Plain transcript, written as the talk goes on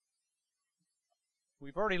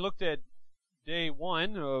We've already looked at day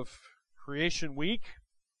 1 of Creation Week.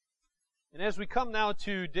 And as we come now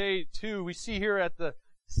to day 2, we see here at the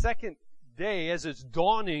second day, as it's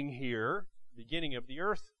dawning here, beginning of the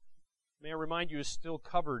earth, may I remind you, is still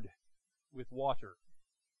covered with water.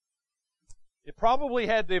 It probably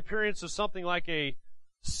had the appearance of something like a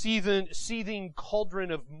seething cauldron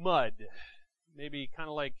of mud. Maybe kind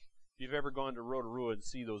of like if you've ever gone to Rotorua and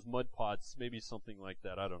see those mud pots, maybe something like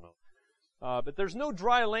that, I don't know. But there's no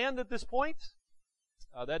dry land at this point.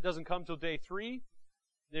 That doesn't come till day 3.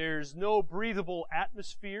 There's no breathable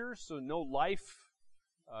atmosphere, so no life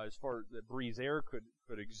as far as that breathes air could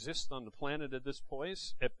exist on the planet at this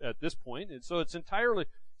point. And so its entirely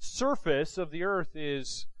surface of the earth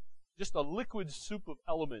is just a liquid soup of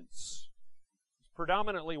elements. It's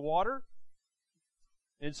predominantly water.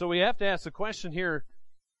 And so we have to ask the question here,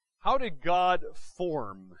 how did God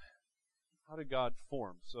form? How did God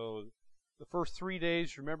form? So the first 3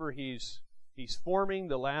 days, remember, he's forming.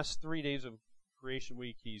 The last 3 days of Creation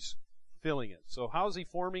Week, he's filling it. So how is he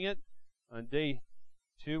forming it? On day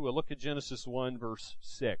 2, we'll look at Genesis 1, verse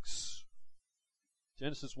 6.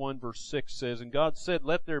 Genesis 1, verse 6 says, "And God said,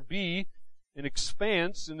 Let there be an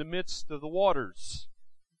expanse in the midst of the waters.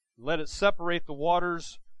 Let it separate the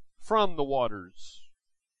waters from the waters.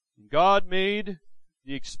 And God made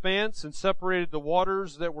the expanse and separated the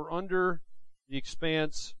waters that were under the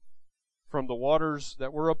expanse from the waters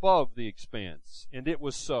that were above the expanse. And it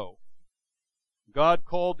was so. God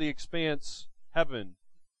called the expanse heaven,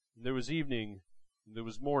 and there was evening, and there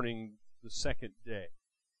was morning the second day."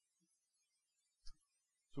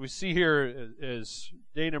 So we see here as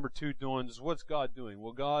day number 2 dawns, what's God doing?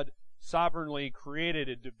 Well, God sovereignly created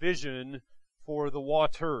a division for the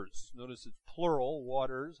waters. Notice it's plural,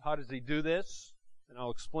 waters. How does he do this? And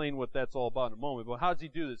I'll explain what that's all about in a moment. But how does he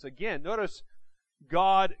do this? Again, notice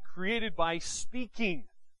God created by speaking.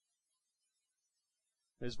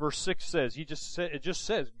 As verse 6 says, it just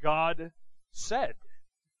says, God said.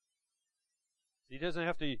 He doesn't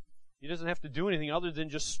have to do anything other than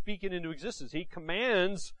just speak it into existence. He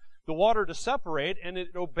commands the water to separate, and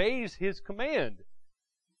it obeys his command.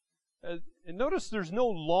 And notice there's no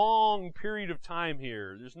long period of time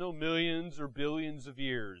here. There's no millions or billions of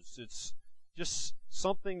years. It's just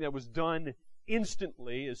something that was done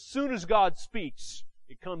instantly. As soon as God speaks,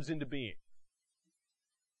 it comes into being.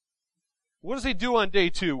 What does he do on day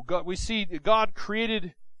 2? We see God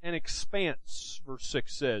created an expanse, verse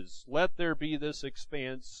 6 says. Let there be this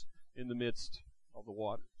expanse in the midst of the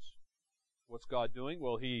waters. What's God doing?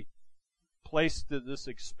 Well, he placed this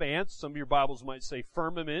expanse, some of your Bibles might say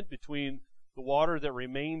firmament, between the water that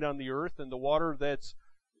remained on the earth and the water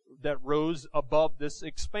that rose above this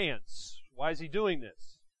expanse. Why is he doing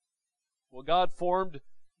this? Well, God formed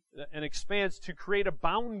an expanse to create a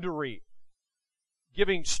boundary,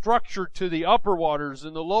 giving structure to the upper waters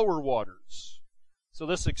and the lower waters. So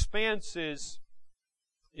this expanse is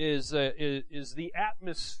the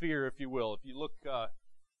atmosphere, if you will. If you look at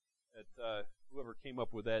whoever came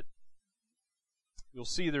up with that, you'll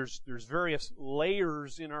see there's various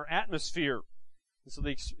layers in our atmosphere. And so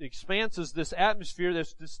the expanse is this atmosphere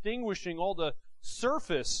that's distinguishing all the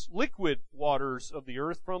surface liquid waters of the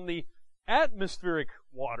earth from the atmospheric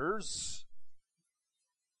waters.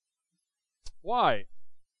 Why?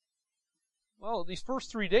 Well, these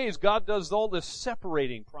first 3 days, God does all this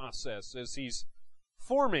separating process as he's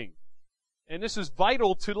forming. And this is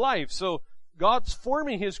vital to life. So God's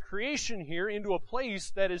forming his creation here into a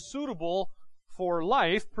place that is suitable for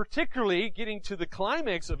life, particularly getting to the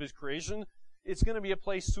climax of his creation. It's going to be a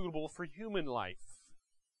place suitable for human life.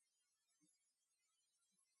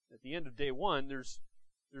 At the end of day 1, there's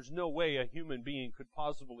no way a human being could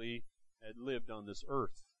possibly have lived on this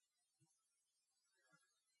earth.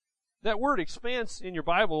 That word expanse in your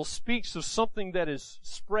Bible speaks of something that is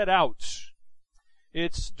spread out.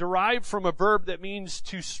 It's derived from a verb that means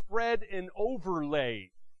to spread and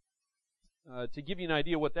overlay. To give you an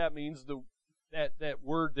idea what that means, that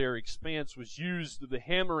word there, expanse, was used of the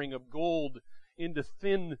hammering of gold into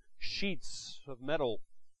thin sheets of metal.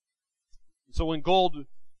 So when gold,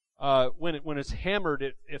 when it's hammered,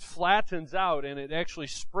 it flattens out and it actually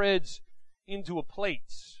spreads into a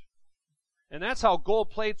plate. And that's how gold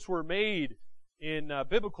plates were made in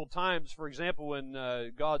biblical times. For example, when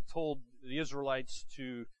God told the Israelites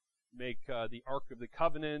to make the Ark of the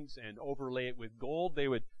Covenant and overlay it with gold,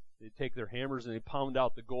 they'd take their hammers and they'd pound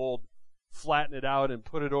out the gold, flatten it out, and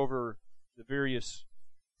put it over the various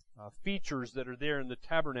features that are there in the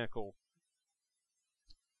tabernacle.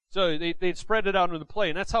 So they'd spread it out on the plate.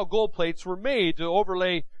 And that's how gold plates were made, to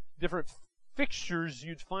overlay different fixtures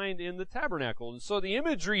you'd find in the tabernacle. And so the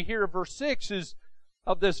imagery here of verse 6 is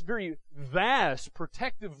of this very vast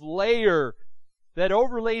protective layer that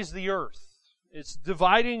overlays the earth. It's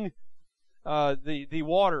dividing the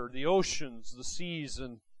water, the oceans, the seas,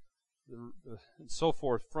 and so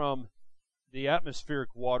forth from the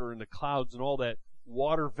atmospheric water and the clouds and all that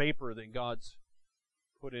water vapor that God's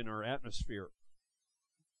put in our atmosphere.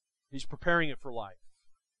 He's preparing it for life.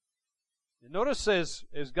 And notice as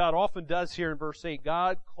God often does here in verse 8,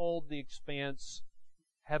 God called the expanse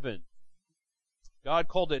heaven. God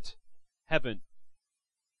called it heaven.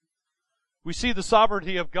 We see the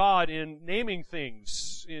sovereignty of God in naming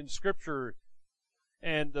things in Scripture.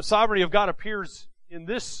 And the sovereignty of God appears in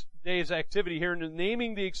this day's activity here in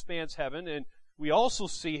naming the expanse heaven. And we also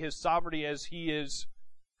see His sovereignty as He is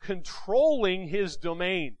controlling His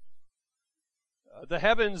domain. The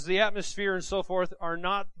heavens, the atmosphere, and so forth are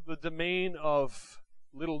not the domain of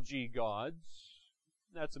little g gods.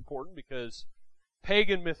 That's important because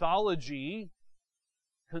pagan mythology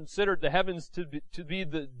considered the heavens to be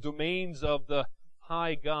the domains of the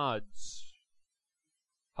high gods.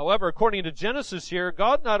 However, according to Genesis here,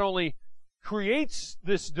 God not only creates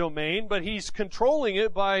this domain, but He's controlling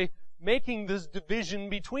it by making this division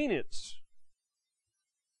between it.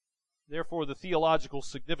 Therefore, the theological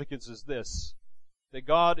significance is this: that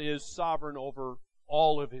God is sovereign over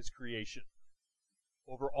all of His creation,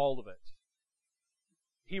 over all of it.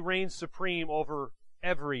 He reigns supreme over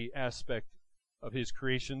every aspect of His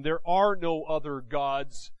creation. There are no other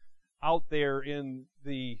gods out there in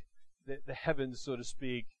the heavens, so to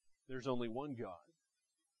speak. There's only one God,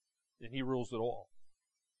 and He rules it all.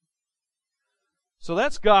 So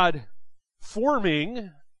that's God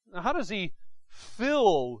forming. Now, how does He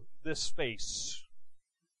fill this space?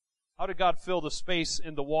 How did God fill the space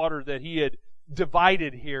in the water that He had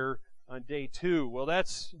divided here on day 2? Well,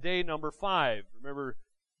 that's day number 5. Remember,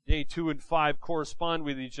 day 2 and 5 correspond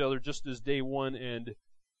with each other, just as day 1 and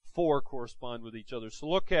 4 correspond with each other. So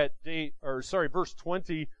look at verse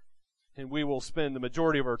 20, and we will spend the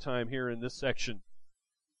majority of our time here in this section.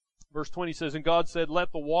 Verse 20 says, "And God said,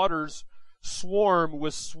 let the waters swarm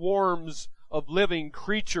with swarms of living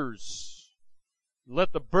creatures.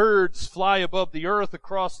 Let the birds fly above the earth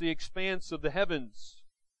across the expanse of the heavens."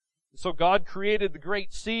 So God created the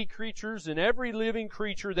great sea creatures and every living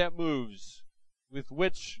creature that moves, with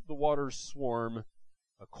which the waters swarm,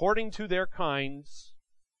 according to their kinds,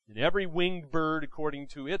 and every winged bird according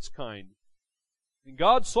to its kind. And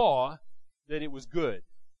God saw that it was good.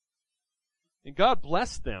 And God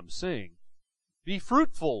blessed them, saying, "Be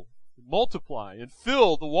fruitful, and multiply, and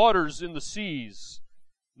fill the waters in the seas.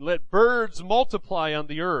 Let birds multiply on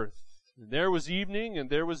the earth." And there was evening, and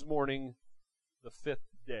there was morning, the 5th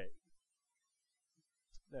day.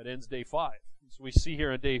 That ends day 5. So we see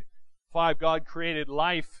here on day 5, God created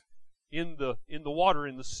life in the water,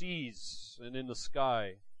 in the seas, and in the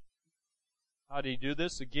sky. How did He do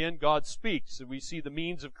this? Again, God speaks. And we see the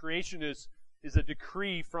means of creation is a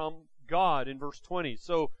decree from God in verse 20.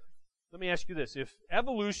 So let me ask you this. If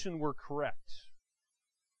evolution were correct,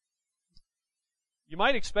 you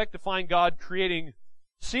might expect to find God creating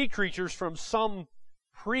sea creatures from some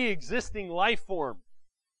pre-existing life form,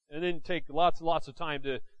 and then take lots and lots of time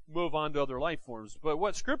to move on to other life forms. But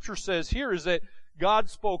what Scripture says here is that God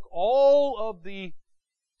spoke all of the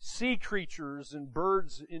sea creatures and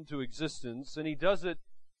birds into existence, and He does it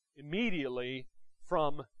immediately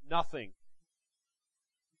from nothing.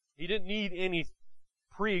 He didn't need any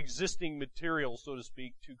pre-existing material, so to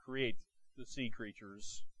speak, to create the sea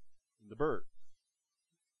creatures and the birds.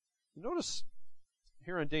 Notice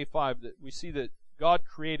here on day 5 that we see that God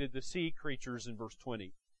created the sea creatures in verse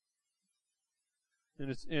 20.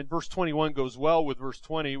 And verse 21 goes well with verse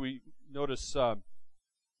 20. We notice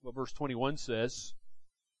what verse 21 says.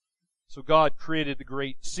 So God created the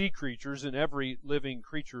great sea creatures and every living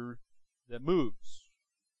creature that moves.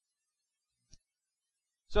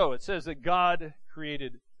 So it says that God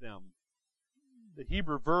created them. The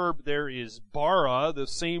Hebrew verb there is bara, the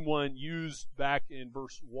same one used back in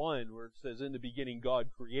verse 1 where it says, "In the beginning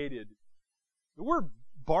God created." The word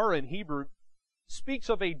bara in Hebrew speaks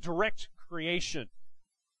of a direct creation.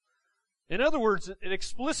 In other words, it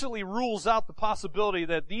explicitly rules out the possibility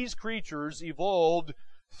that these creatures evolved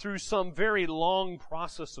through some very long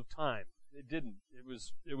process of time. It didn't.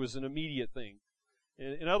 It was an immediate thing.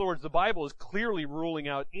 In other words, the Bible is clearly ruling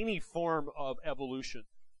out any form of evolution.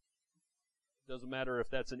 It doesn't matter if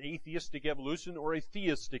that's an atheistic evolution or a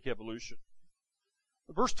theistic evolution.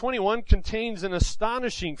 Verse 21 contains an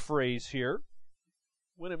astonishing phrase here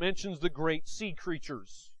when it mentions the great sea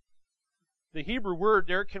creatures. The Hebrew word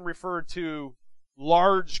there can refer to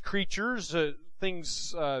large creatures,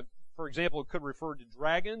 things, for example, it could refer to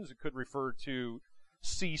dragons, it could refer to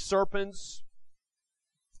sea serpents.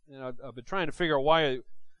 And I've been trying to figure out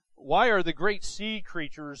why are the great sea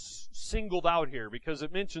creatures singled out here? Because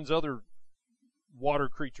it mentions other water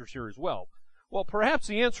creatures here as well. Well, perhaps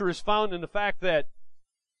the answer is found in the fact that,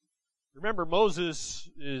 remember, Moses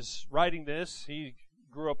is writing this. He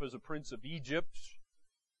grew up as a prince of Egypt.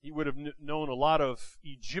 He would have known a lot of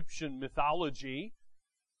Egyptian mythology.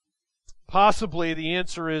 Possibly the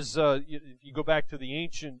answer is, if you go back to the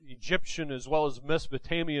ancient Egyptian as well as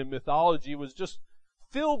Mesopotamian mythology, was just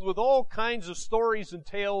filled with all kinds of stories and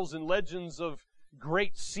tales and legends of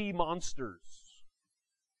great sea monsters.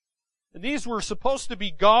 And these were supposed to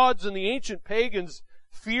be gods, and the ancient pagans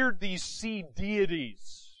feared these sea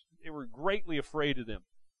deities. They were greatly afraid of them.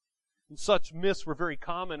 And such myths were very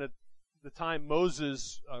common at the time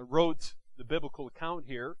Moses wrote the biblical account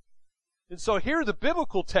here. And so here the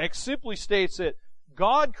biblical text simply states that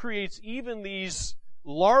God creates even these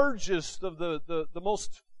largest of the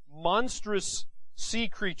most monstrous sea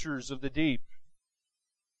creatures of the deep.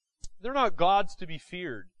 They're not gods to be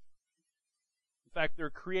feared. In fact, they're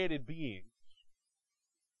created beings.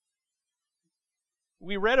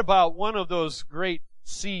 We read about one of those great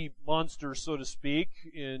sea monsters, so to speak,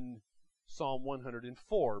 in Psalm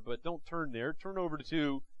 104, but don't turn there. Turn over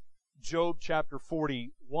to Job chapter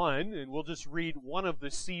 41, and we'll just read one of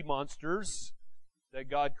the sea monsters that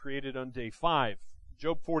God created on day 5.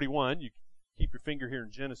 Job 41, you keep your finger here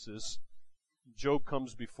in Genesis. Job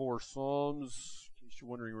comes before Psalms, in case you're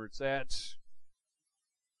wondering where it's at.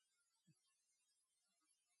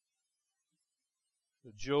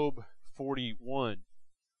 Job 41.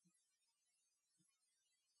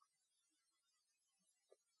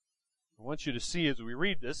 I want you to see as we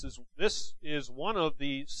read this is one of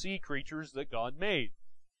the sea creatures that God made.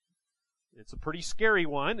 It's a pretty scary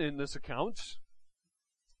one in this account.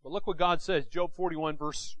 But look what God says, Job 41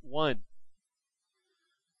 verse 1.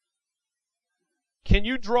 Can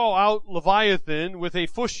you draw out Leviathan with a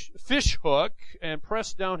fish hook and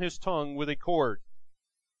press down his tongue with a cord?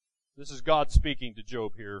 This is God speaking to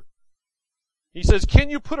Job here. He says, can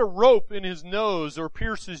you put a rope in his nose or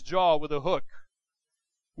pierce his jaw with a hook?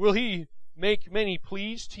 Will he make many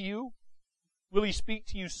pleas to you? Will he speak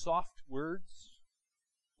to you soft words?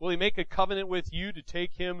 Will he make a covenant with you to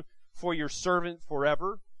take him for your servant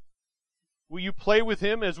forever? Will you play with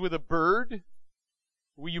him as with a bird?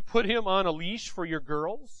 Will you put him on a leash for your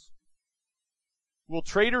girls? Will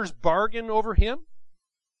traders bargain over him?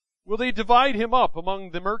 Will they divide him up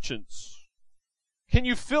among the merchants? Can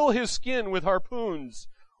you fill his skin with harpoons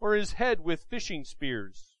or his head with fishing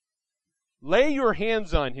spears? Lay your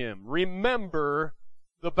hands on him. Remember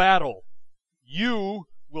the battle. You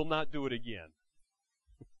will not do it again.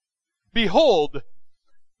 Behold,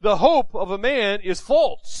 the hope of a man is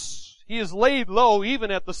false. He is laid low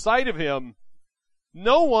even at the sight of him.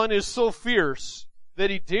 No one is so fierce that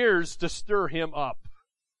he dares to stir him up.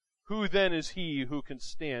 Who then is he who can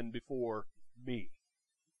stand before me?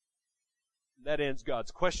 That ends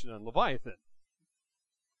God's question on Leviathan.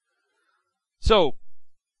 So,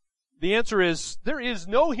 the answer is, there is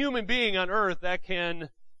no human being on earth that can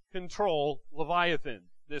control Leviathan,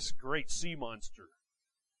 this great sea monster.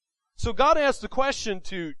 So God asked the question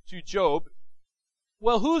to Job,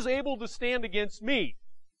 well, who's able to stand against me?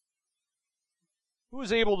 Who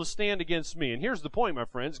is able to stand against me? And here's the point, my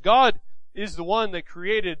friends. God is the one that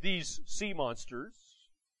created these sea monsters,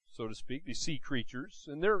 so to speak, these sea creatures,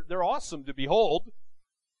 and they're awesome to behold.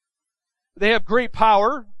 They have great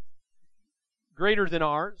power, greater than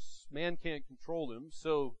ours. Man can't control them.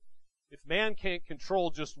 So if man can't control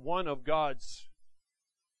just one of God's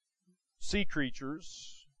sea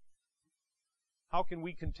creatures, how can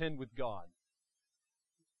we contend with God?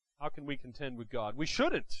 How can we contend with God? We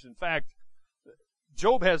shouldn't. In fact,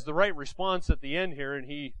 Job has the right response at the end here, and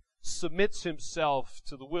he submits himself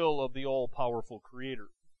to the will of the all-powerful Creator.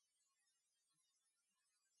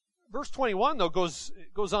 Verse 21, though, goes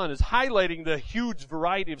on, is highlighting the huge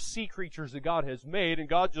variety of sea creatures that God has made, and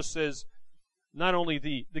God just says not only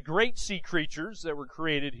the great sea creatures that were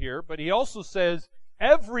created here, but he also says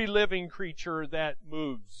every living creature that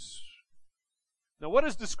moves. Now, what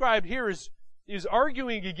is described here is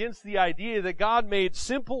arguing against the idea that God made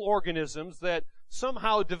simple organisms that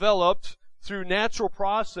somehow developed through natural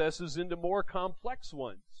processes into more complex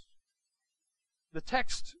ones. The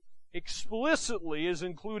text explicitly is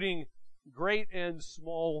including great and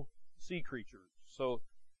small sea creatures.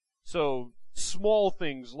 So small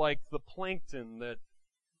things like the plankton that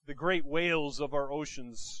the great whales of our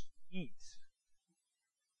oceans eat.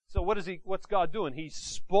 So what's God doing? He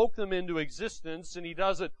spoke them into existence, and he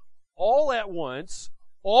does it all at once,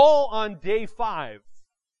 all on day 5.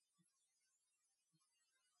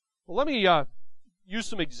 Well, let me use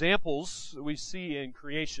some examples that we see in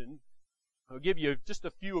creation. I'll give you just a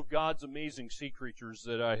few of God's amazing sea creatures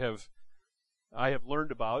that I have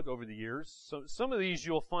learned about over the years. So some of these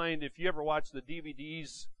you'll find if you ever watch the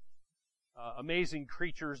DVDs, Amazing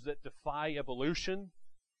Creatures That Defy Evolution.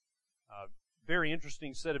 Very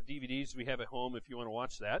interesting set of DVDs we have at home if you want to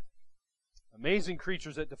watch that. Amazing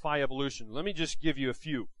Creatures That Defy Evolution. Let me just give you a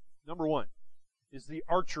few. Number one is the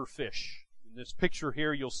archer fish. In this picture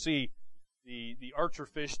here, you'll see the archer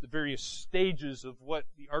fish, the various stages of what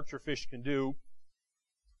the archer fish can do.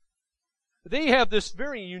 They have this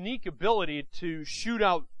very unique ability to shoot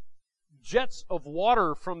out jets of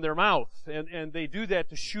water from their mouth, and they do that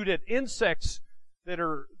to shoot at insects that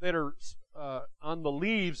are on the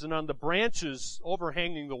leaves and on the branches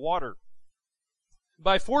overhanging the water.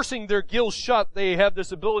 By forcing their gills shut, they have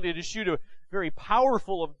this ability to shoot a very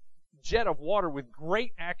powerful jet of water with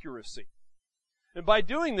great accuracy. And by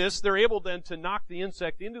doing this, they're able then to knock the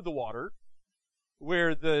insect into the water,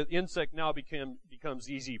 where the insect now becomes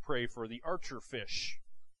easy prey for the archer fish.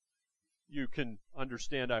 You can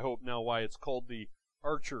understand, I hope now, why it's called the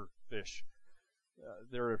archer fish.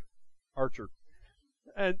 They're archer.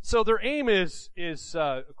 And so their aim is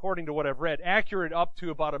according to what I've read, accurate up to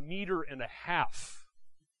about 1.5 meters.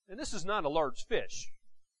 And this is not a large fish,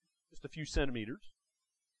 just a few centimeters.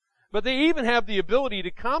 But they even have the ability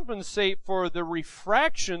to compensate for the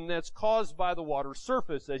refraction that's caused by the water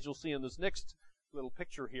surface, as you'll see in this next little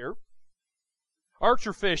picture here.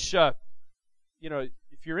 Archer fish, if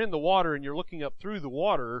you're in the water and you're looking up through the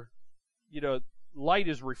water, light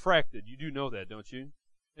is refracted. You do know that, don't you?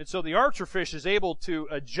 And so the archer fish is able to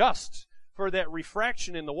adjust for that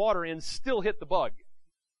refraction in the water and still hit the bug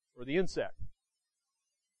or the insect.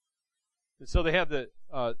 And so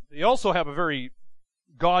they also have a very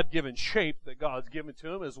God-given shape that God's given to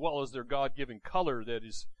them, as well as their God-given color that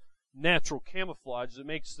is natural camouflage that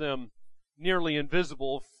makes them nearly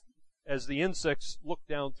invisible as the insects look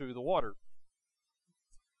down through the water.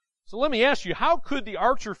 So let me ask you, how could the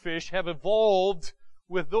archer fish have evolved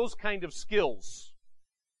with those kind of skills?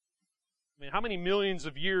 I mean, how many millions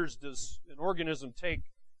of years does an organism take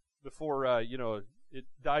before, it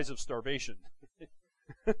dies of starvation?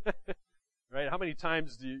 Right? How many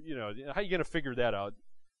times how are you going to figure that out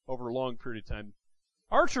over a long period of time?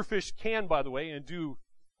 Archer fish can, by the way, and do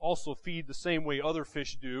also feed the same way other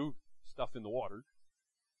fish do, stuff in the water.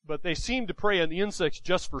 But they seem to prey on the insects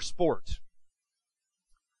just for sport.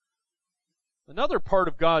 Another part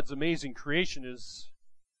of God's amazing creation is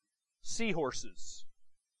seahorses.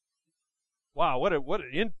 Wow, what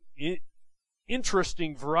an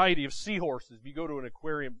interesting variety of seahorses. If you go to an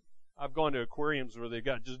aquarium, I've gone to aquariums where they've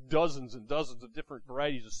got just dozens and dozens of different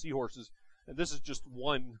varieties of seahorses, and this is just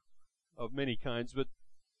one of many kinds. But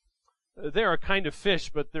they're a kind of fish,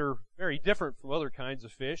 but they're very different from other kinds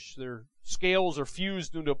of fish. Their scales are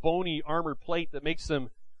fused into a bony armor plate that makes them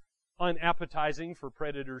unappetizing for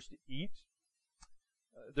predators to eat.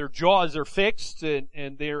 Their jaws are fixed,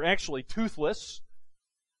 and they're actually toothless.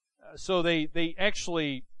 So they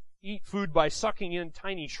actually eat food by sucking in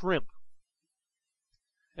tiny shrimp.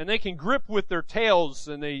 And they can grip with their tails,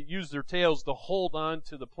 and they use their tails to hold on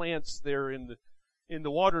to the plants there in the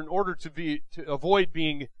water in order to avoid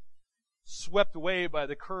being swept away by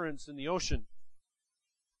the currents in the ocean.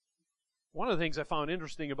 One of the things I found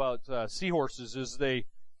interesting about seahorses is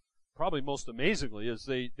probably most amazingly, is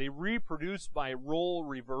they reproduce by role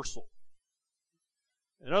reversal.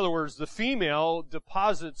 In other words, the female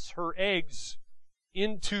deposits her eggs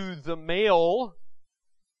into the male,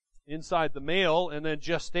 inside the male, and then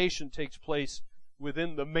gestation takes place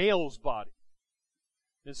within the male's body.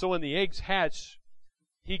 And so when the eggs hatch,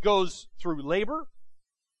 he goes through labor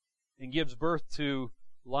and gives birth to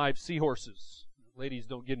live seahorses. Ladies,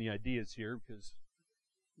 don't get any ideas here, because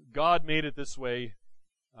God made it this way.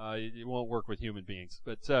 It won't work with human beings.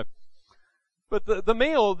 But the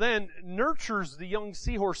male then nurtures the young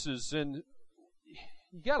seahorses, and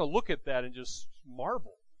you got to look at that and just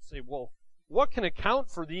marvel. Say, well, what can account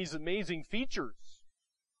for these amazing features?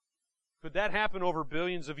 Could that happen over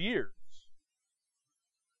billions of years?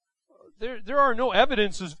 There are no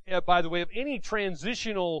evidences, by the way, of any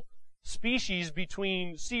transitional species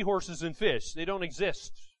between seahorses and fish. They don't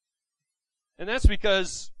exist. And that's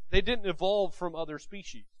because they didn't evolve from other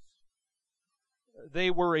species.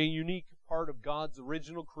 They were a unique part of God's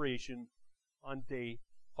original creation on day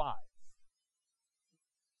 5.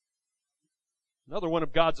 Another one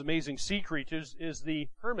of God's amazing sea creatures is the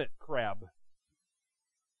hermit crab.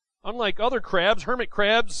 Unlike other crabs, hermit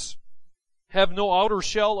crabs have no outer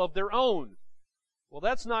shell of their own. Well,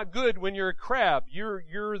 that's not good when you're a crab.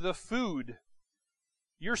 You're the food.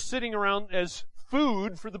 you're sitting around as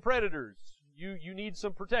food for the predators. You need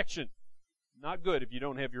some protection. Not good if you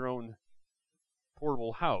don't have your own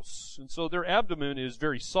portable house. And so their abdomen is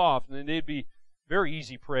very soft, and they'd be very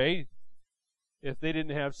easy prey if they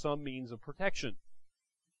didn't have some means of protection.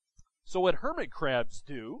 So what hermit crabs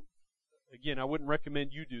do, again, I wouldn't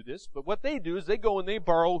recommend you do this, but what they do is they go and they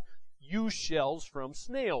borrow used shells from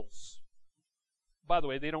snails. By the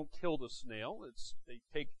way, they don't kill the snail. They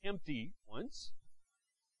take empty ones,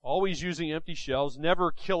 always using empty shells,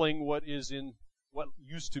 never killing what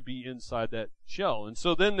used to be inside that shell. And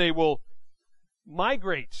so then they will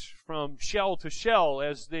migrate from shell to shell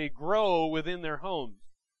as they grow within their homes.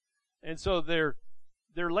 And so their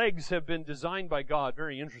legs have been designed by God,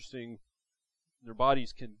 very interesting. Their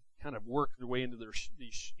bodies can kind of work their way into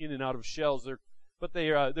in and out of shells. But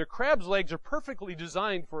their crab's legs are perfectly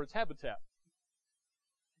designed for its habitat.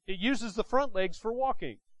 It uses the front legs for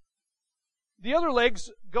walking. The other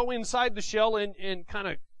legs go inside the shell and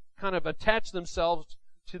kind of attach themselves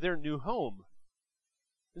to their new home.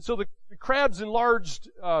 And so the crab's enlarged,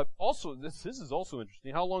 also, this is also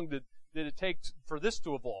interesting. How long did it take for this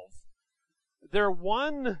to evolve? Their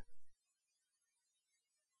one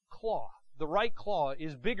claw, the right claw,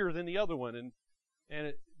 is bigger than the other one,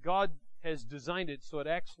 and God has designed it so it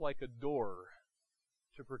acts like a door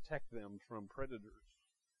to protect them from predators.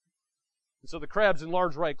 And so the crab's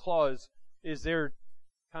enlarged right claw is there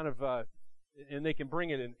kind of, and they can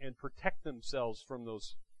bring it and protect themselves from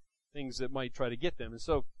those things that might try to get them. And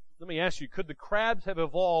so let me ask you, could the crabs have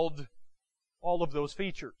evolved all of those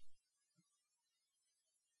features?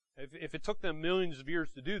 If it took them millions of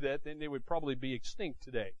years to do that, then they would probably be extinct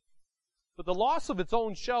today. But the loss of its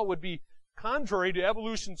own shell would be contrary to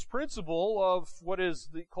evolution's principle of what is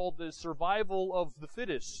called the survival of the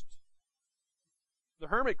fittest. The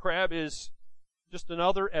hermit crab is just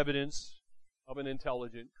another evidence of an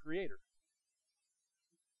intelligent creator.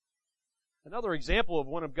 Another example of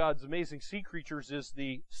one of God's amazing sea creatures is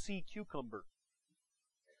the sea cucumber.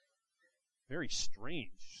 Very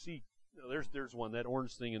strange. There's one, that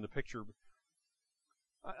orange thing in the picture.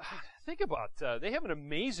 Think about they have an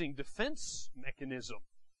amazing defense mechanism.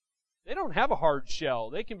 They don't have a hard shell.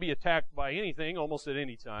 They can be attacked by anything almost at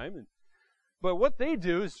any time. But what they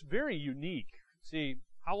do is very unique. See,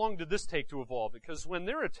 how long did this take to evolve? Because when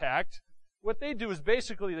they're attacked, what they do is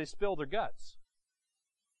basically they spill their guts.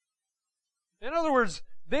 In other words,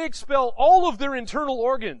 they expel all of their internal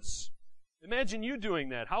organs. Imagine you doing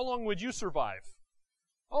that. How long would you survive?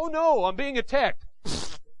 Oh no, I'm being attacked.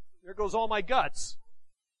 There goes all my guts.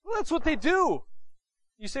 Well, that's what they do.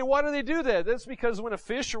 You say, why do they do that? That's because when a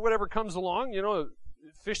fish or whatever comes along,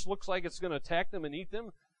 fish looks like it's going to attack them and eat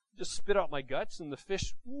them, just spit out my guts, and the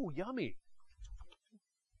fish, ooh, yummy.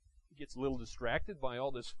 It gets a little distracted by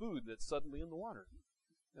all this food that's suddenly in the water.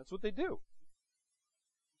 That's what they do.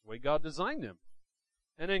 The way God designed them.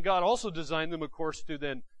 And then God also designed them, of course, to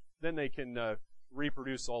then they can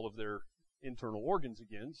reproduce all of their internal organs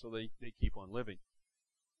again, so they keep on living.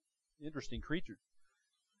 Interesting creatures.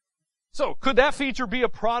 So, could that feature be a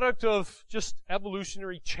product of just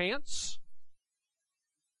evolutionary chance?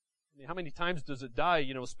 I mean, how many times does it die,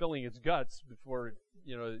 spilling its guts before,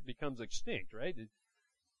 it becomes extinct, right?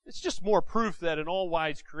 It's just more proof that an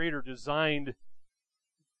all-wise creator designed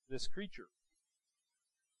this creature.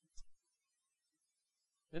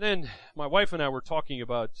 And then my wife and I were talking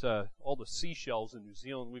about all the seashells in New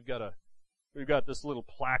Zealand. We've got this little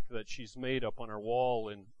plaque that she's made up on our wall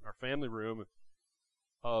in our family room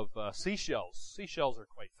of seashells. Seashells are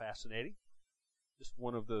quite fascinating. Just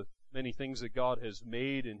one of the many things that God has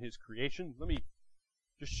made in His creation. Let me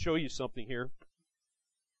just show you something here.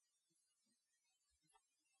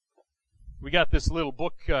 We got this little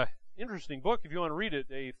book, interesting book, if you want to read it,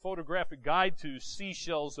 a photographic guide to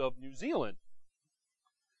seashells of New Zealand.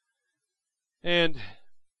 And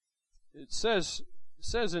it says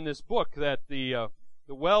in this book that the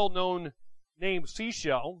well-known name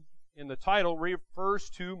seashell in the title refers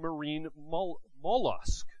to marine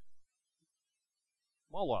mollusk.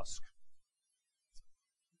 Mollusk.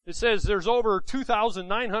 It says there's over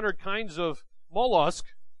 2,900 kinds of mollusk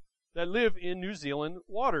that live in New Zealand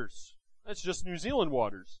waters. That's just New Zealand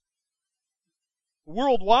waters.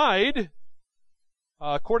 Worldwide,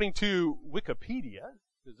 according to Wikipedia,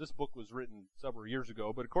 because this book was written several years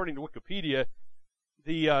ago, but according to Wikipedia,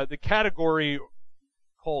 the category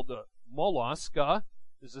called Mollusca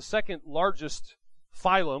is the second largest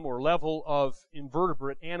phylum or level of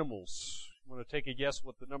invertebrate animals. You want to take a guess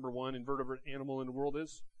what the number one invertebrate animal in the world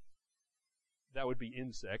is? That would be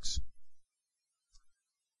insects.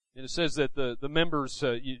 And it says that the members,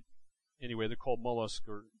 anyway, they're called mollusk,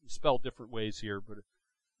 or spelled different ways here, but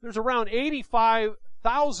There's around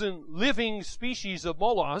 85,000 living species of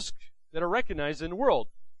mollusk that are recognized in the world.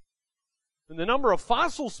 And the number of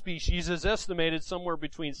fossil species is estimated somewhere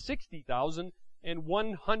between 60,000 and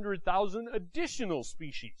 100,000 additional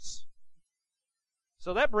species.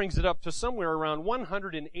 So that brings it up to somewhere around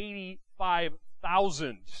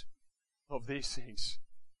 185,000 of these things.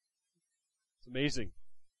 It's amazing.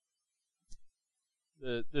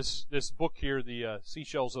 This book here, The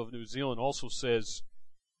Seashells of New Zealand, also says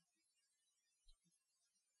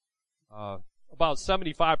about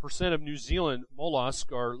 75% of New Zealand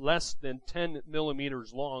mollusks are less than 10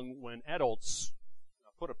 millimeters long when adults.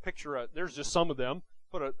 I'll put a picture, there's just some of them.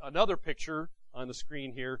 Put another picture on the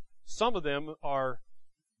screen here. Some of them are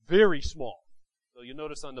very small. So you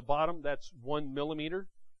notice on the bottom, that's 1 millimeter.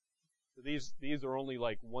 So these are only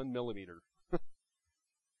like 1 millimeter.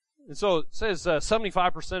 And so it says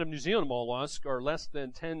 75% of New Zealand mollusks are less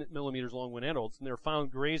than 10 millimeters long when adults, and they're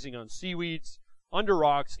found grazing on seaweeds, under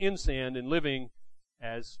rocks, in sand, and living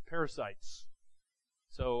as parasites.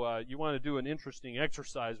 So you want to do an interesting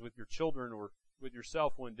exercise with your children or with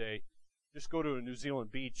yourself one day. Just go to a New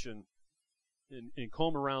Zealand beach and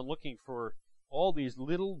comb around looking for all these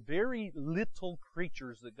little, very little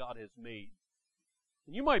creatures that God has made.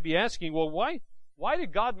 And you might be asking, well, why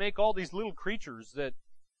did God make all these little creatures that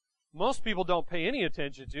most people don't pay any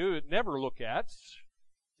attention to, never look at,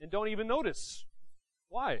 and don't even notice?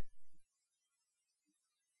 Why?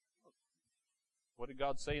 What did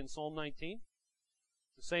God say in Psalm 19?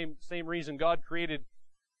 The same reason God created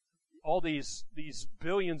all these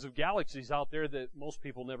billions of galaxies out there that most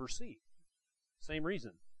people never see. Same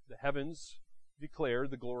reason. The heavens declare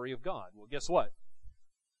the glory of God. Well, guess what?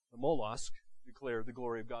 The mollusk declare the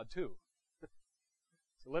glory of God too.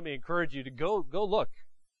 So let me encourage you to go look.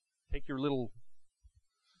 Take your little,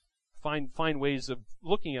 find ways of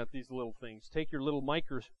looking at these little things. Take your little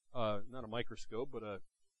not a microscope, but a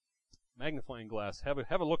magnifying glass. Have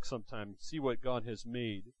a look sometime. See what God has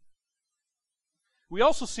made. We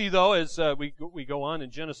also see, though, as we go on in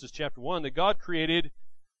Genesis chapter 1, that God created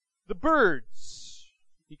the birds.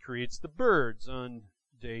 He creates the birds on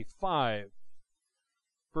day 5.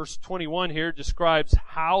 Verse 21 here describes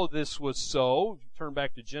how this was so. Turn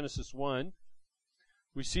back to Genesis 1.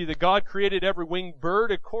 We see that God created every winged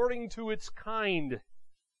bird according to its kind.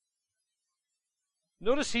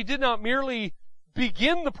 Notice He did not merely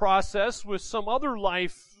begin the process with some other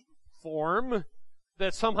life form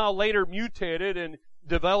that somehow later mutated and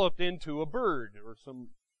developed into a bird or some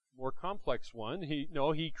more complex one.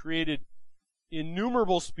 He created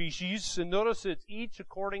innumerable species, and notice it's each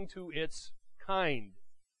according to its kind.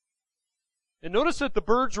 And notice that the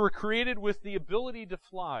birds were created with the ability to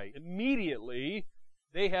fly. Immediately,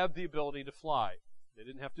 they have the ability to fly. They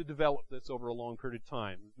didn't have to develop this over a long period of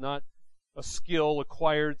time. It's not a skill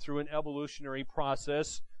acquired through an evolutionary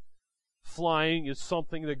process. Flying is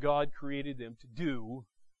something that God created them to do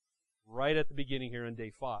right at the beginning here on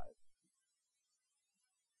day 5.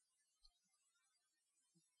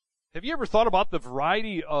 Have you ever thought about the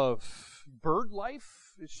variety of bird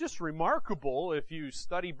life? It's just remarkable if you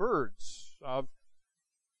study birds.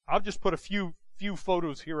 I've just put a few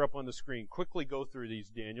photos here up on the screen. Quickly go through these,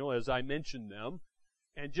 Daniel, as I mentioned them,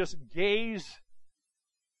 and just gaze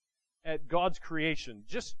at God's creation.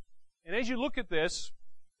 And as you look at this,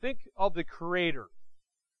 think of the Creator.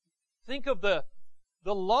 Think of the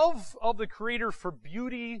love of the Creator for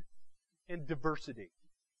beauty and diversity.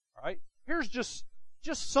 All right? Here's just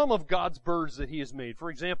some of God's birds that He has made. For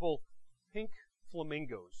example, pink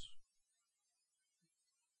flamingos,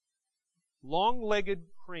 long-legged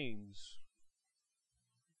cranes,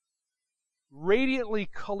 radiantly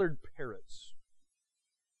colored parrots,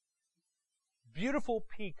 beautiful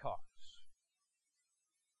peacocks,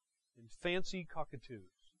 and fancy cockatoos.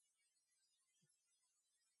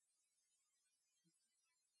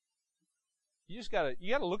 You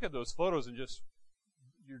gotta look at those photos and just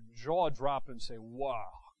your jaw drop and say, wow,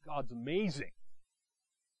 God's amazing.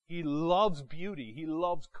 He loves beauty. He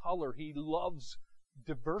loves color. He loves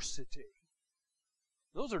diversity.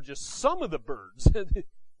 Those are just some of the birds.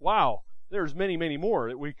 Wow. There's many, many more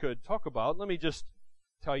that we could talk about. Let me just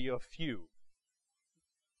tell you a few.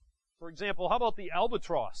 For example, how about the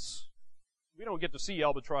albatross? We don't get to see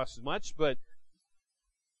albatrosses much, but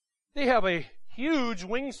they have a huge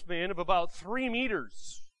wingspan of about 3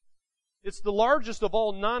 meters. It's the largest of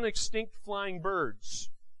all non-extinct flying birds.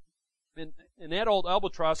 An adult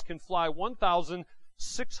albatross can fly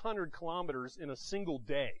 1,600 kilometers in a single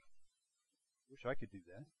day. Wish I could do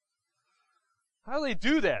that. How do they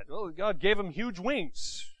do that? Well, God gave them huge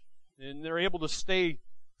wings, and they're able to stay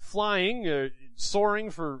flying, soaring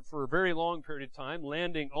for a very long period of time,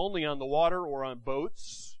 landing only on the water or on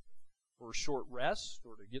boats for a short rest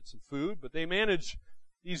or to get some food. But they manage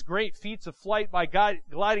these great feats of flight by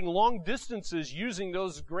gliding long distances using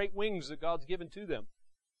those great wings that God's given to them.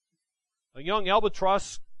 A young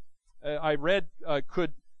albatross, I read,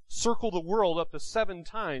 could circle the world up to 7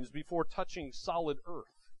 times before touching solid earth.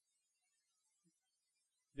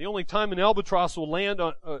 The only time an albatross will land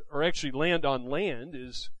on land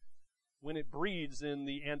is when it breeds in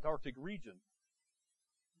the Antarctic region.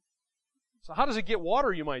 So how does it get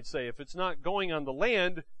water, you might say? If it's not going on the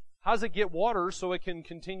land, how does it get water so it can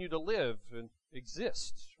continue to live and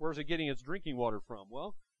exist? Where is it getting its drinking water from?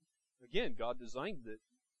 Well, again, God designed it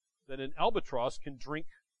that an albatross can drink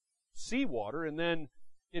seawater, and then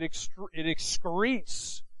it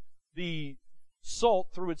excretes the salt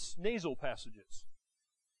through its nasal passages.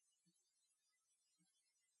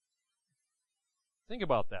 Think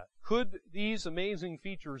about that. Could these amazing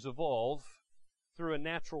features evolve through a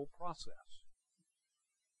natural process?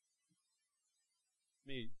 I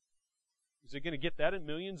mean, is it going to get that in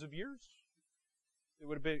millions of years? It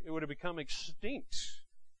would have become extinct,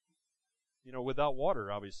 without water,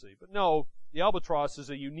 obviously. But no, the albatross is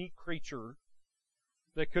a unique creature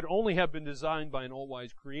that could only have been designed by an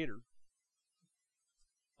all-wise creator.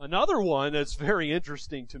 Another one that's very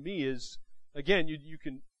interesting to me is, again, you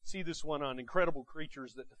can see this one on Incredible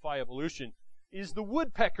Creatures That Defy Evolution, is the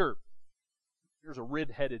woodpecker. Here's a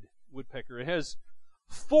red-headed woodpecker. It has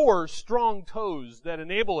 4 strong toes that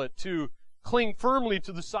enable it to cling firmly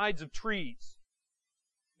to the sides of trees.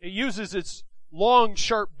 It uses its long,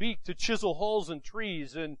 sharp beak to chisel holes in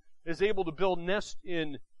trees and is able to build nests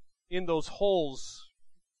in those holes,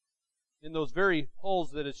 in those very holes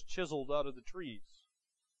that it's chiseled out of the trees.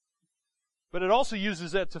 But it also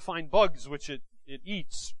uses that to find bugs, which it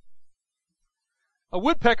eats. A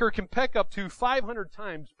woodpecker can peck up to 500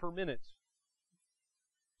 times per minute,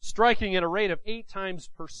 striking at a rate of 8 times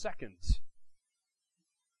per second.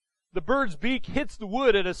 The bird's beak hits the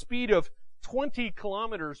wood at a speed of 20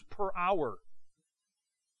 kilometers per hour.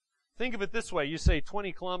 Think of it this way. You say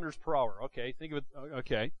 20 kilometers per hour. Okay, think of it.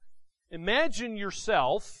 Okay. Imagine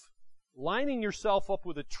yourself lining yourself up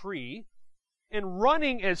with a tree and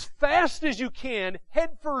running as fast as you can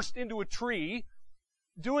headfirst into a tree,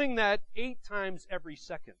 doing that 8 times every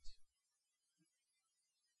second.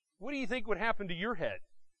 What do you think would happen to your head?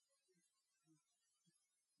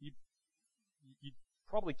 You'd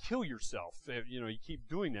probably kill yourself. You keep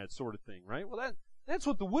doing that sort of thing, right? Well, that's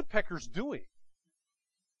what the woodpecker's doing.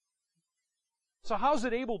 So how's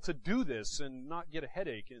it able to do this and not get a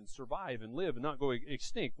headache and survive and live and not go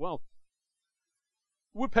extinct? Well,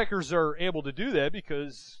 woodpeckers are able to do that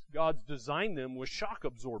because God's designed them with shock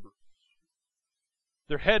absorbers.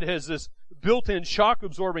 Their head has this built-in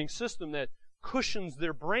shock-absorbing system that cushions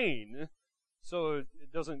their brain so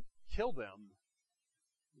it doesn't kill them.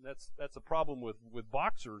 That's a problem with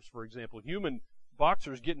boxers, for example. Human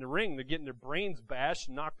boxers get in the ring, they're getting their brains bashed,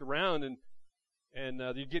 knocked around, and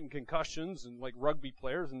they're getting concussions, and like rugby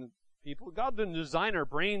players and people. God didn't design our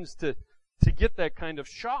brains to get that kind of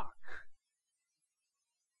shock.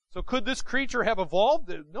 So could this creature have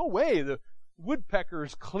evolved? No way. The woodpecker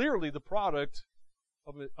is clearly the product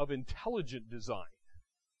of intelligent design.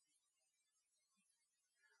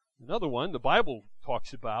 Another one the Bible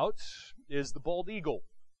talks about is the bald eagle.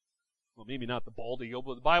 Well, maybe not the bald eagle,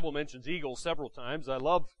 but the Bible mentions eagles several times. I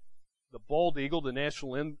love the bald eagle, the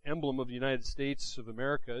national emblem of the United States of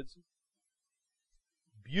America. It's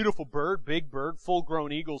a beautiful bird, big bird.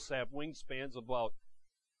 Full-grown eagles have wingspans of about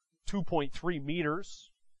 2.3 meters.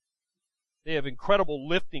 They have incredible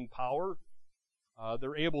lifting power.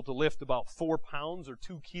 They're able to lift about 4 pounds or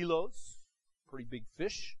 2 kilos. Pretty big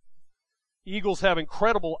fish. Eagles have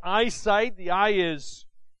incredible eyesight. The eye is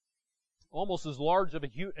almost as large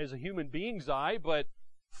as a human being's eye, but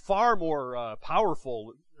far more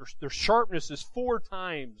powerful. Their sharpness is 4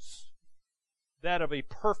 times that of a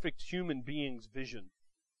perfect human being's vision.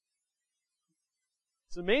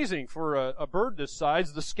 It's amazing for a bird this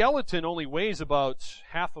size. The skeleton only weighs about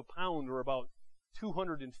half a pound or about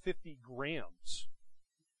 250 grams.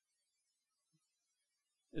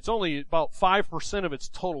 It's only about 5% of its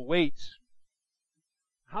total weight.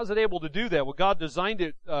 How's it able to do that? Well, God designed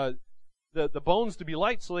it, the bones to be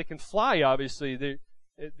light so they can fly, obviously.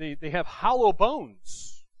 They have hollow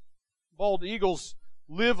bones. Bald eagles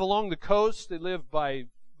live along the coast. They live by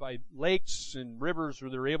lakes and rivers where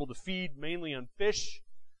they're able to feed mainly on fish.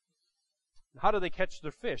 How do they catch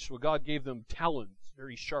their fish? Well, God gave them talons,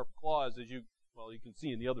 very sharp claws, as you can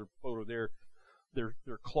see in the other photo there. Their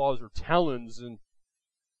claws are talons, and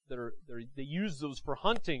they use those for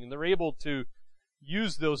hunting, and they're able to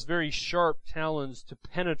use those very sharp talons to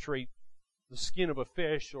penetrate the skin of a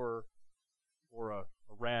fish or a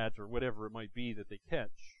rat or whatever it might be that they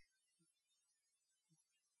catch.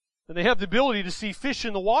 And they have the ability to see fish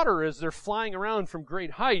in the water as they're flying around from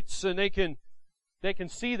great heights, and they can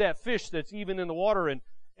see that fish that's even in the water and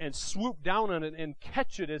swoop down on it and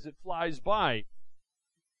catch it as it flies by.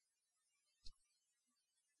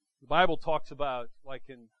 The Bible talks about, like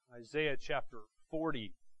in Isaiah chapter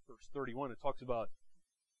 40, verse 31, it talks about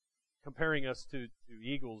comparing us to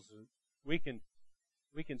eagles. We can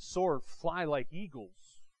soar and fly like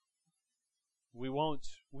eagles. We won't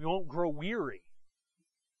grow weary.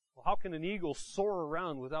 Well, how can an eagle soar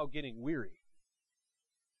around without getting weary?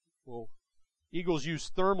 Well, eagles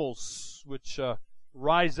use thermals, which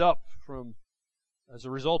rise up as a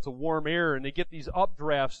result of warm air, and they get these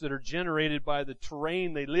updrafts that are generated by the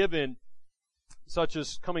terrain they live in, such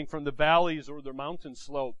as coming from the valleys or the mountain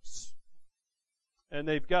slopes. And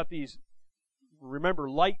they've got these, remember,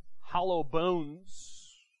 light, hollow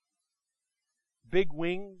bones, big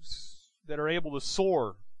wings that are able to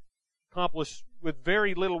soar, accomplish with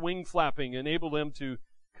very little wing flapping, enable them to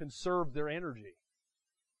conserve their energy.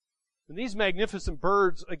 And these magnificent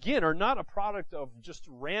birds, again, are not a product of just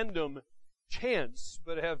random chance,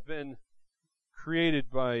 but have been created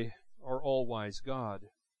by our all-wise God.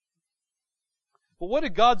 But what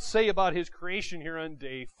did God say about His creation here on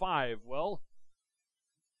day 5? Well,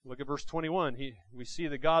 look at verse 21. We see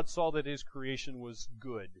that God saw that His creation was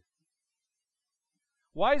good.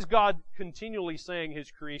 Why is God continually saying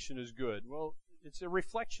His creation is good? Well, it's a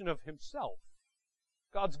reflection of Himself.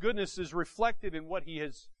 God's goodness is reflected in what He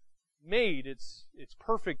has made. It's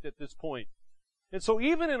perfect at this point. And so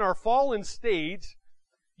even in our fallen state,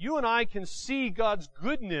 you and I can see God's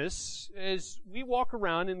goodness as we walk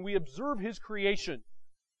around and we observe His creation.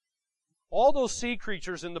 All those sea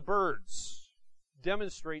creatures and the birds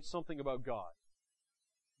demonstrate something about God.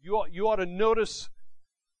 You ought to notice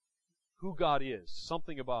who God is,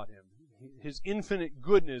 something about Him, His infinite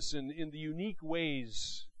goodness and in the unique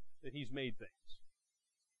ways that He's made things.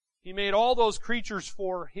 He made all those creatures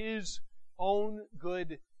for His own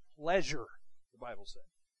good pleasure, the Bible says.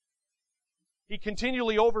 He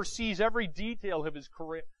continually oversees every detail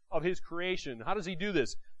of His creation. How does He do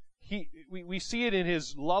this? We see it in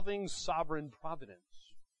His loving, sovereign providence.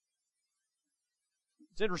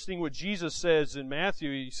 It's interesting what Jesus says in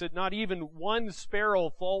Matthew. He said, not even one sparrow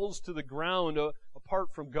falls to the ground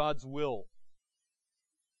apart from God's will.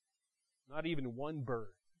 Not even one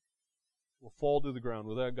bird will fall to the ground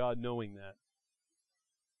without God knowing that.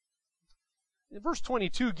 And verse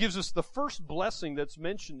 22 gives us the first blessing that's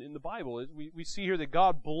mentioned in the Bible. We see here that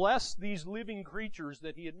God blessed these living creatures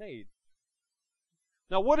that He had made.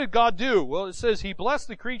 Now, what did God do? Well, it says He blessed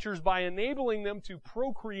the creatures by enabling them to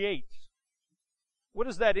procreate. What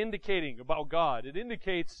is that indicating about God? It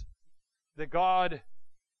indicates that God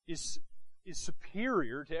is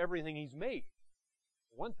superior to everything He's made.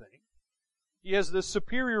 One thing. He has this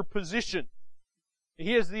superior position.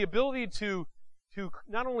 He has the ability to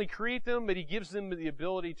not only create them, but He gives them the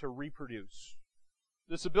ability to reproduce.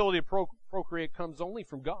 This ability to procreate comes only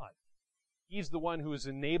from God. He's the one who has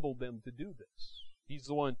enabled them to do this. He's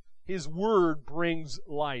the one, His Word brings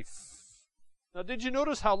life. Now, did you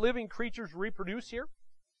notice how living creatures reproduce here?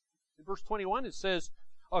 In verse 21, it says,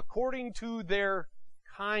 according to their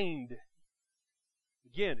kind.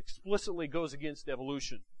 Again, explicitly goes against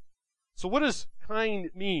evolution. So what does kind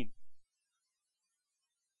mean?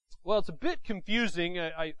 Well, it's a bit confusing.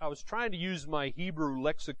 I was trying to use my Hebrew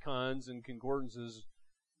lexicons and concordances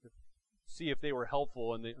to see if they were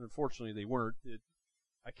helpful, and unfortunately they weren't.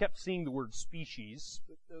 I kept seeing the word species,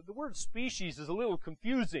 but the word species is a little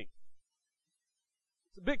confusing.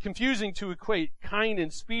 It's a bit confusing to equate kind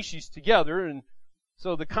and species together, and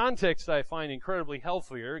so the context I find incredibly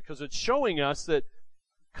helpful here because it's showing us that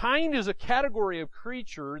kind is a category of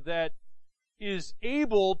creature that is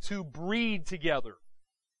able to breed together.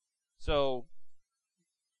 So,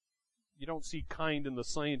 you don't see kind in the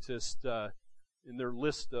scientist in their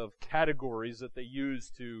list of categories that they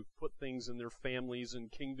use to put things in their families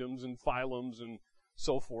and kingdoms and phylums and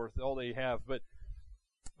so forth, all they have. But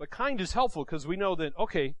kind is helpful because we know that,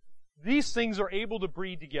 okay, these things are able to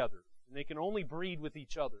breed together. And they can only breed with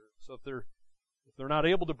each other. So if they're not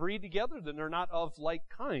able to breed together, then they're not of like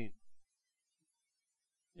kind.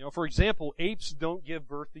 You know, for example, apes don't give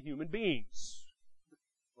birth to human beings.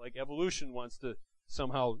 Like evolution wants to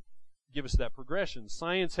somehow give us that progression.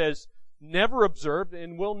 Science has never observed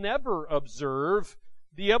and will never observe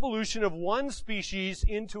the evolution of one species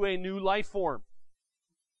into a new life form.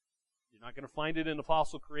 You're not going to find it in the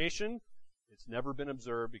fossil creation. It's never been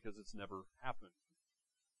observed because it's never happened.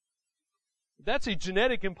 That's a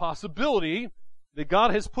genetic impossibility that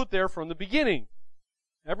God has put there from the beginning.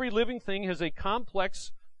 Every living thing has a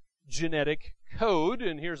complex genetic code,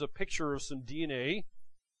 and here's a picture of some DNA.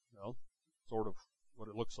 Well, sort of what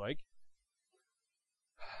it looks like.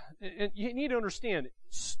 And you need to understand,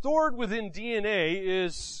 stored within DNA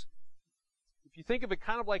is, if you think of it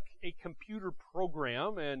kind of like a computer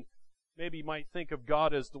program, and maybe you might think of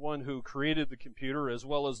God as the one who created the computer as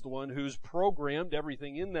well as the one who's programmed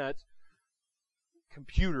everything in that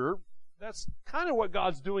computer. That's kind of what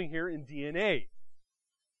God's doing here in DNA.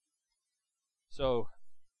 So,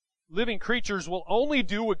 living creatures will only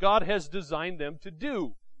do what God has designed them to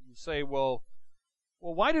do. You say, well,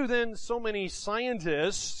 why do then so many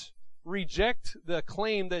scientists reject the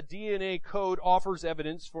claim that DNA code offers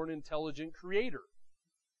evidence for an intelligent creator?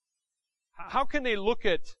 How can they look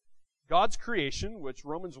at God's creation, which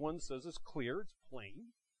Romans 1 says is clear, it's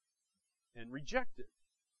plain, and reject it?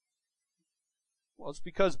 Well, it's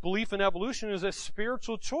because belief in evolution is a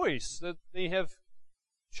spiritual choice that they have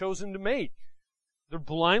chosen to make. They're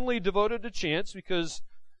blindly devoted to chance because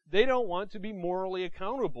they don't want to be morally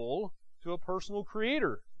accountable to a personal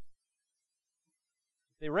creator.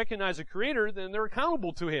 If they recognize a creator, then they're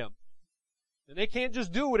accountable to him. And they can't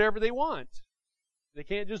just do whatever they want. They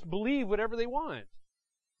can't just believe whatever they want.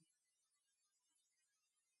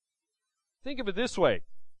 Think of it this way.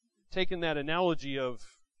 Taking that analogy of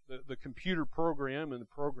the computer program and the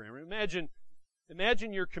programmer. Imagine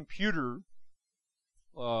your computer.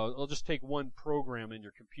 I'll just take one program in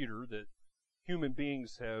your computer that human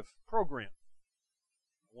beings have programmed.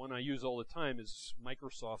 One I use all the time is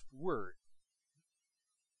Microsoft Word.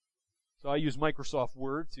 So I use Microsoft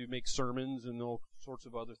Word to make sermons and all sorts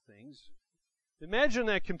of other things. Imagine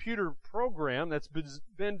that computer program that's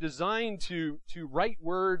been designed to write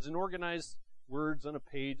words and organize words on a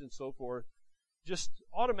page and so forth, just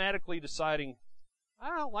automatically deciding,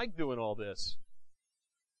 I don't like doing all this.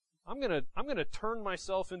 I'm gonna turn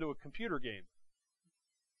myself into a computer game.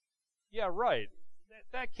 Yeah, right.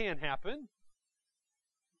 That can't happen.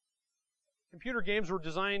 Computer games were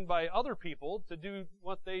designed by other people to do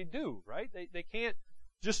what they do, right? They can't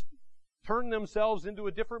just turn themselves into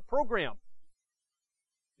a different program.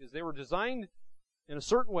 Because they were designed in a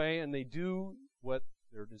certain way and they do what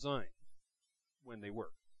they're designed when they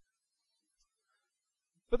work.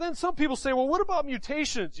 But then some people say, well, what about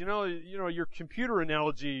mutations? You know, your computer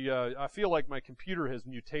analogy, I feel like my computer has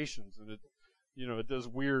mutations and it does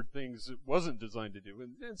weird things it wasn't designed to do.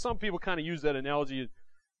 And some people kind of use that analogy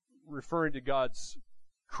referring to God's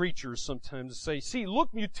creatures sometimes to say, see,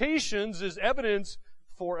 look, mutations is evidence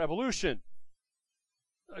for evolution.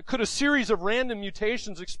 Could a series of random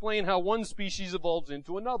mutations explain how one species evolves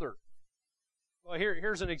into another? Well,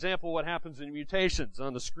 here's an example of what happens in mutations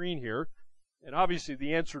on the screen here. And obviously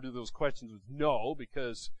the answer to those questions is no,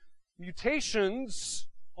 because mutations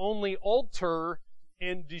only alter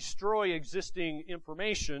and destroy existing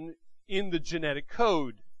information in the genetic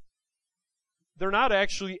code. They're not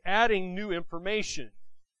actually adding new information.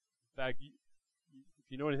 In fact, if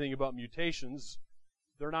you know anything about mutations,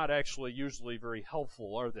 they're not actually usually very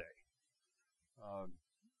helpful, are they?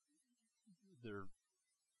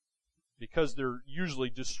 Because they're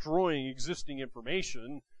usually destroying existing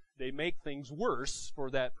information, they make things worse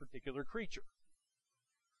for that particular creature.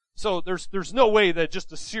 So there's no way that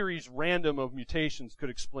just a series random of mutations could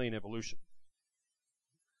explain evolution.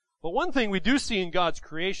 But one thing we do see in God's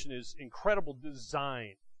creation is incredible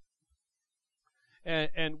design.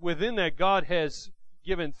 And within that, God has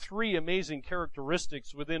given three amazing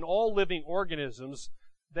characteristics within all living organisms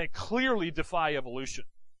that clearly defy evolution.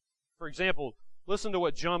 For example, listen to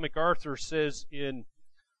what John MacArthur says in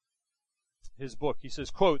his book. He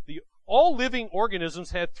says, quote, all living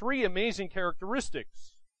organisms have three amazing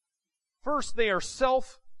characteristics. First, they are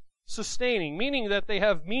self-sustaining, meaning that they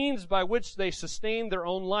have means by which they sustain their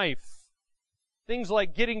own life. Things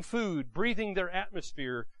like getting food, breathing their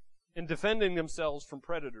atmosphere, and defending themselves from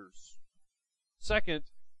predators. Second,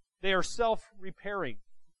 they are self-repairing.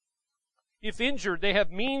 If injured, they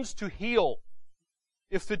have means to heal.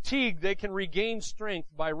 If fatigued, they can regain strength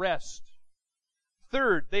by rest.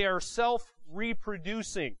 Third, they are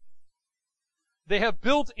self-reproducing. They have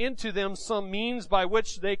built into them some means by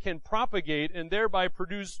which they can propagate and thereby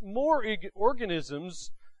produce more organisms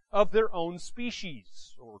of their own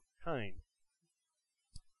species or kind.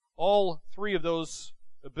 All three of those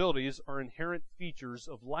abilities are inherent features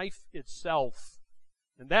of life itself.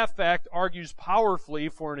 And that fact argues powerfully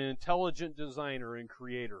for an intelligent designer and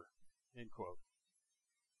creator. End quote.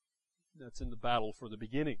 That's in the battle for the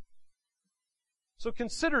beginning. So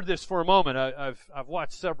consider this for a moment. I've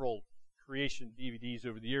watched several creation DVDs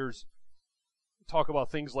over the years. Talk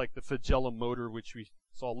about things like the Fagellum motor, which we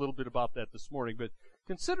saw a little bit about that this morning. But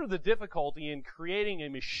consider the difficulty in creating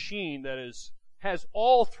a machine that has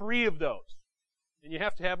all three of those. And you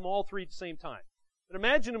have to have them all three at the same time. But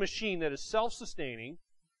imagine a machine that is self-sustaining,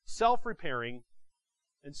 self-repairing,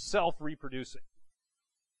 and self-reproducing.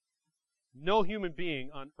 No human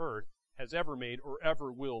being on earth has ever made or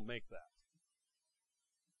ever will make that.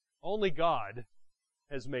 Only God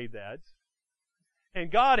has made that.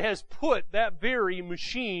 And God has put that very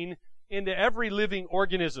machine into every living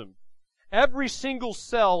organism. Every single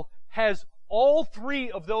cell has all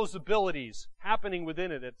three of those abilities happening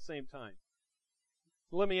within it at the same time.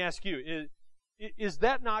 So let me ask you, is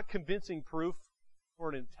that not convincing proof for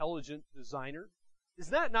an intelligent designer? Is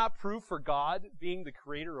that not proof for God being the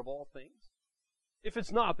creator of all things? If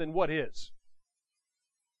it's not, then what is?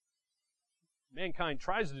 Mankind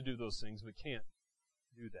tries to do those things, but can't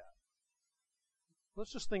do that.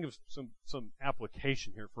 Let's just think of some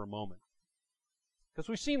application here for a moment. Because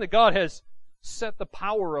we've seen that God has set the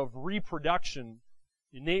power of reproduction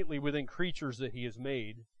innately within creatures that He has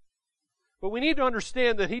made. But we need to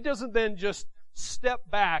understand that He doesn't then just step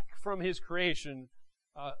back from His creation,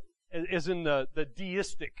 as in the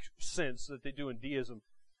deistic sense that they do in deism,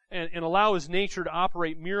 and allow His nature to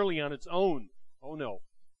operate merely on its own. Oh no.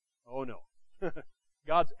 Oh no.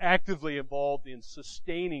 God's actively involved in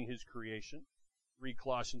sustaining His creation. Read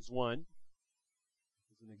Colossians 1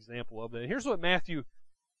 as an example of that. Here's what Matthew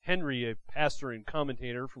Henry, a pastor and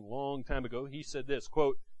commentator from a long time ago, he said this,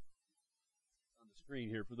 quote, on the screen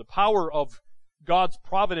here, "For the power of God's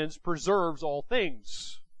providence preserves all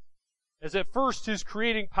things, as at first His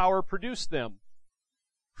creating power produced them.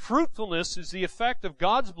 Fruitfulness is the effect of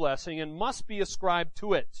God's blessing and must be ascribed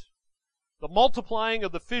to it. The multiplying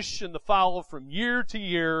of the fish and the fowl from year to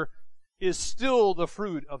year is still the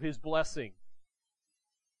fruit of His blessing.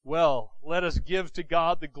 Well, let us give to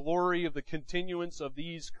God the glory of the continuance of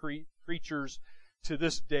these creatures to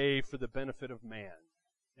this day for the benefit of man."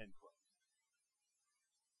 End quote.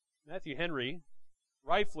 Matthew Henry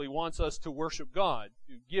rightfully wants us to worship God,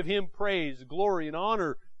 to give Him praise, glory, and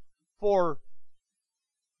honor for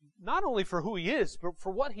not only for who He is, but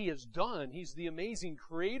for what He has done. He's the amazing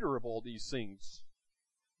creator of all these things.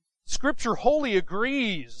 Scripture wholly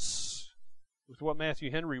agrees with what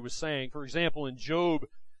Matthew Henry was saying. For example, in Job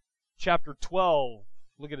chapter 12,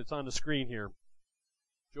 look at it, it's on the screen here.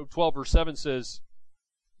 Job 12 verse 7 says,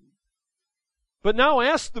 "But now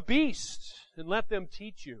ask the beasts, and let them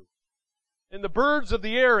teach you, and the birds of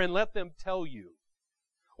the air, and let them tell you.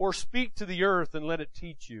 Or speak to the earth, and let it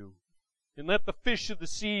teach you. And let the fish of the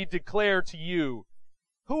sea declare to you.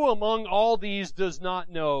 Who among all these does not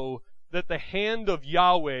know that the hand of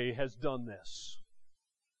Yahweh has done this?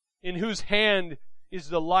 In whose hand is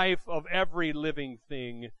the life of every living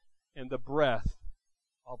thing, and the breath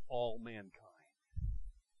of all mankind."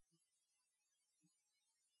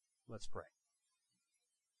 Let's pray.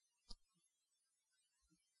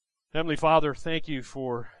 Heavenly Father, thank You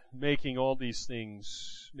for making all these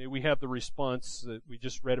things. May we have the response that we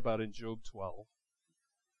just read about in Job 12.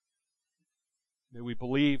 May we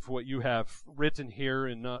believe what You have written here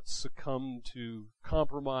and not succumb to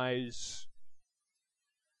compromise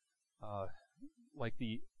like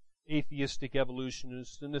the atheistic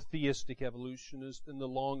evolutionists and the theistic evolutionists and the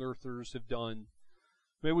long earthers have done.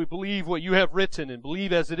 May we believe what You have written and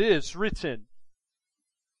believe as it is written.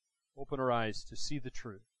 Open our eyes to see the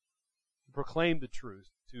truth, to proclaim the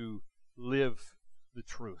truth, to live the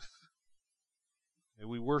truth. May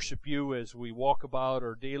we worship You as we walk about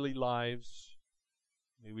our daily lives.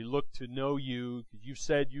 May we look to know You, because You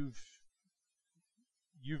said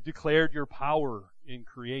You've declared Your power in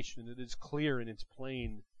creation. It is clear and it's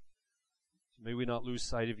plain. So may we not lose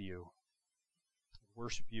sight of You.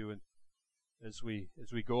 Worship You, and as we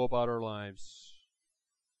go about our lives,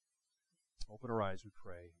 open our eyes, we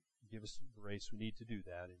pray. Give us the grace we need to do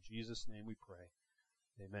that. In Jesus' name we pray.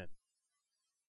 Amen.